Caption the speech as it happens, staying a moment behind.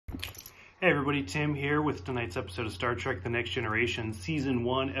Hey everybody, Tim here with tonight's episode of Star Trek The Next Generation, Season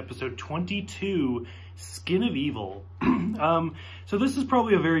 1, Episode 22, Skin of Evil. So this is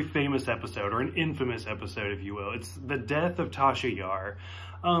probably a very famous episode, or an infamous episode, if you will. It's the death of Tasha Yar.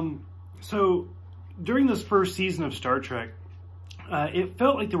 So during this first season of Star Trek, it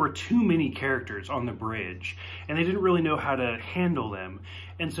felt like there were too many characters on the bridge, and they didn't really know how to handle them.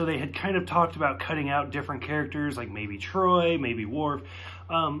 And so they had kind of talked about cutting out different characters, like maybe Troy, maybe Worf.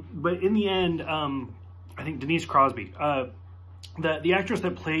 But in the end, I think Denise Crosby, the actress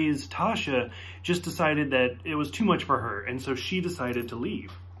that plays Tasha, just decided that it was too much for her, and so she decided to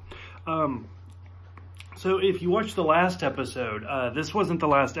leave. So if you watch the last episode, this wasn't the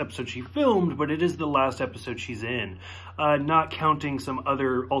last episode she filmed, but it is the last episode she's in, not counting some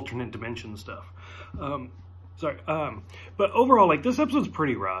other alternate dimension stuff. But overall, like, this episode's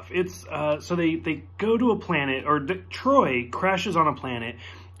pretty rough. It's, so they go to a planet, or Troy crashes on a planet,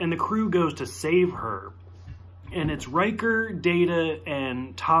 and the crew goes to save her. And it's Riker, Data,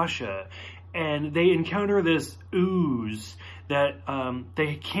 and Tasha, and they encounter this ooze that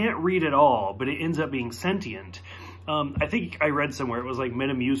they can't read at all, but it ends up being sentient. I think I read somewhere it was like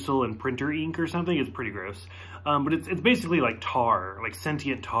Metamucil and printer ink or something. It's pretty gross. But it's basically like tar, like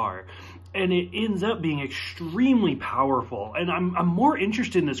sentient tar. And it ends up being extremely powerful. And I'm more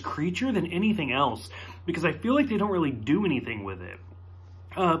interested in this creature than anything else, because I feel like they don't really do anything with it.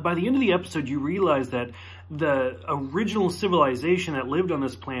 By the end of the episode, you realize that the original civilization that lived on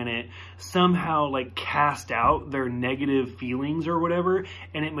this planet somehow like cast out their negative feelings or whatever,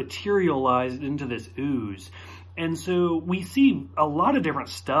 and it materialized into this ooze. And so we see a lot of different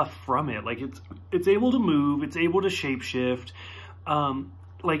stuff from it. Like it's able to move, it's able to shapeshift.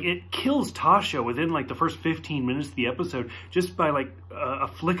 Like, it kills Tasha within like the first 15 minutes of the episode just by like a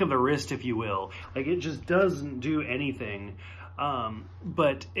flick of the wrist, if you will. Like, it just doesn't do anything.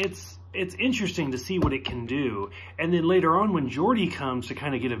 But it's interesting to see what it can do. And then later on, when Geordi comes to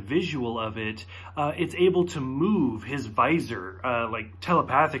kind of get a visual of it, it's able to move his visor, like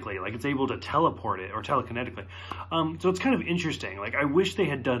telepathically, like it's able to teleport it or telekinetically. So it's kind of interesting. Like, I wish they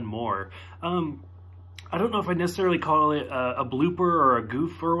had done more. I don't know if I'd necessarily call it a blooper or a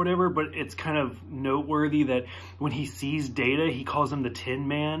goof or whatever, but it's kind of noteworthy that when he sees Data, he calls him the Tin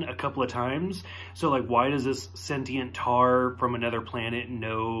Man a couple of times. So, like, why does this sentient tar from another planet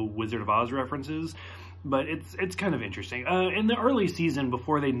know Wizard of Oz references? But it's kind of interesting. In the early season,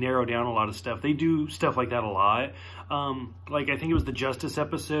 before they narrow down a lot of stuff, they do stuff like that a lot. Like, I think it was the Justice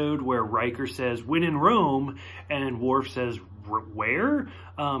episode where Riker says, "When in Rome," and Worf says, "Where?"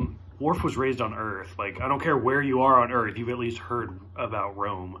 Worf was raised on Earth. Like, I don't care where you are on Earth, you've at least heard about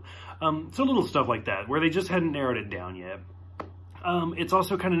Rome. So little stuff like that, where they just hadn't narrowed it down yet. It's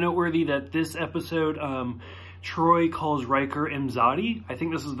also kind of noteworthy that this episode, Troy calls Riker Mzadi. I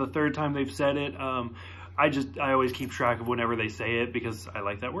think this is the third time they've said it. I always keep track of whenever they say it because I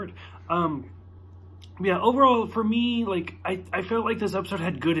like that word. Yeah, overall, for me, like, I felt like this episode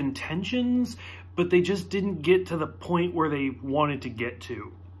had good intentions, but they just didn't get to the point where they wanted to get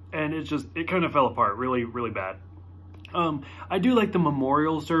to. And it kind of fell apart really, really bad. I do like the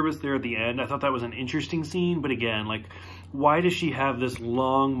memorial service there at the end. I thought that was an interesting scene, but again, like, why does she have this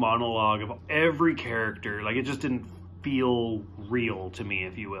long monologue of every character? Like, it just didn't feel real to me,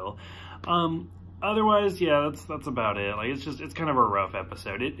 if you will. Otherwise, yeah, that's about it. Like, it's kind of a rough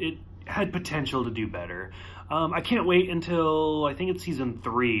episode. It had potential to do better. I can't wait until, I think it's season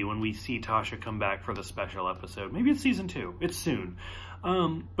 3 when we see Tasha come back for the special episode. Maybe it's season 2. It's soon.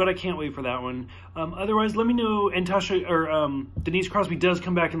 But I can't wait for that one. Otherwise, let me know. And Tasha, or Denise Crosby does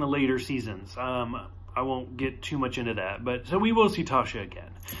come back in the later seasons. I won't get too much into that, but so we will see Tasha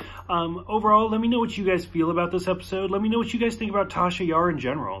again. Overall, let me know what you guys feel about this episode. Let me know what you guys think about Tasha Yar in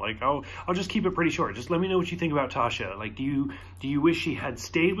general. Like, I'll just keep it pretty short. Just let me know what you think about Tasha. Like, do you wish she had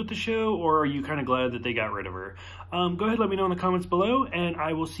stayed with the show, or are you kind of glad that they got rid of her? Go ahead, let me know in the comments below, and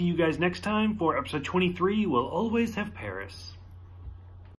I will see you guys next time for episode 23. We'll always have Paris.